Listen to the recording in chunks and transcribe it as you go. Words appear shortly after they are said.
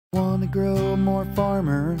Want to grow more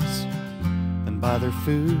farmers and buy their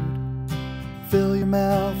food? Fill your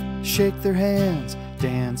mouth, shake their hands,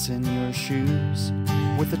 dance in your shoes.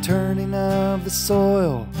 With the turning of the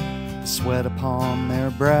soil, the sweat upon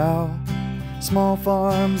their brow. Small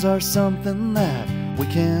farms are something that we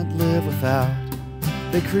can't live without.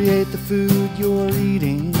 They create the food you're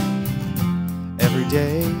eating every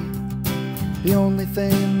day. The only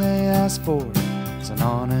thing they ask for is an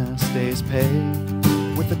honest day's pay.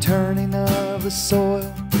 With the turning of the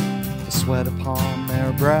soil, the sweat upon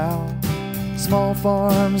their brow. Small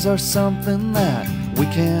farms are something that we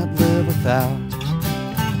can't live without.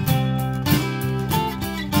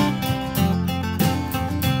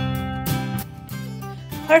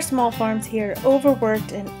 Our small farms here are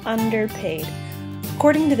overworked and underpaid.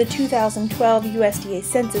 According to the 2012 USDA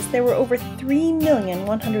census, there were over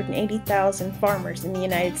 3,180,000 farmers in the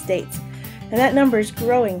United States, and that number is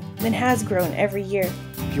growing and has grown every year.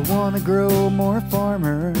 If you want to grow more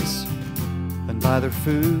farmers and buy their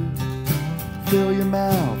food, fill your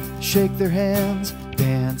mouth, shake their hands,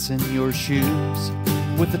 dance in your shoes.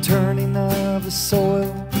 With the turning of the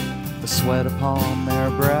soil, the sweat upon their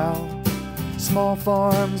brow. Small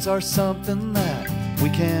farms are something that we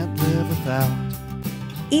can't live without.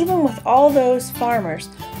 Even with all those farmers,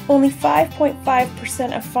 only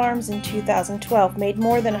 5.5% of farms in 2012 made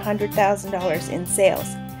more than $100,000 in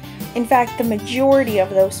sales. In fact, the majority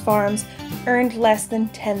of those farms earned less than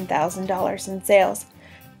 $10,000 in sales.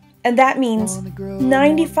 And that means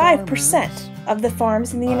 95% of the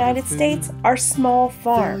farms in the United States are small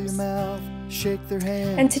farms.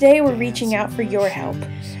 And today we're reaching out for your help.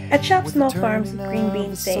 At Shop Small Farms with Green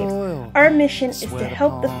Bean Saves, our mission is to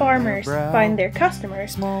help the farmers find their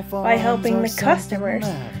customers by helping the customers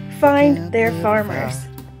find their farmers.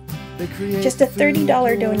 Just a $30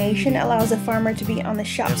 donation allows a farmer to be on the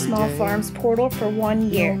Shop Small Farms portal for 1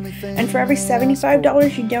 year. And for every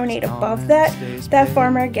 $75 you donate above that, that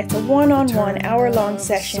farmer gets a one-on-one hour-long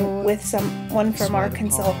session with someone from our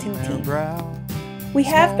consulting team. We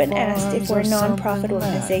have been asked if we're a non-profit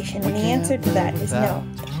organization, and the answer to that is no.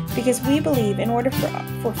 Because we believe in order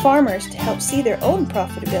for farmers to help see their own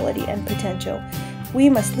profitability and potential, we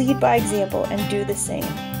must lead by example and do the same.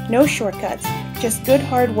 No shortcuts, just good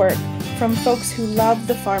hard work from folks who love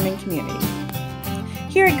the farming community.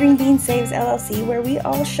 Here at Green Bean Saves LLC, where we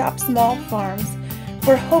all shop small farms,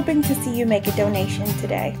 we're hoping to see you make a donation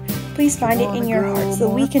today. Please find it in your heart so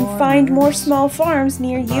we can find more small farms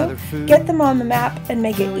near you, get them on the map, and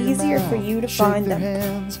make it easier for you to find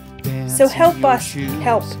them. So help us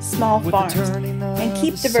help small farms and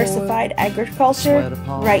keep diversified agriculture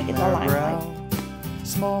right in the limelight.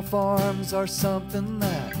 Small farms are something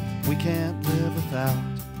that we can't live without.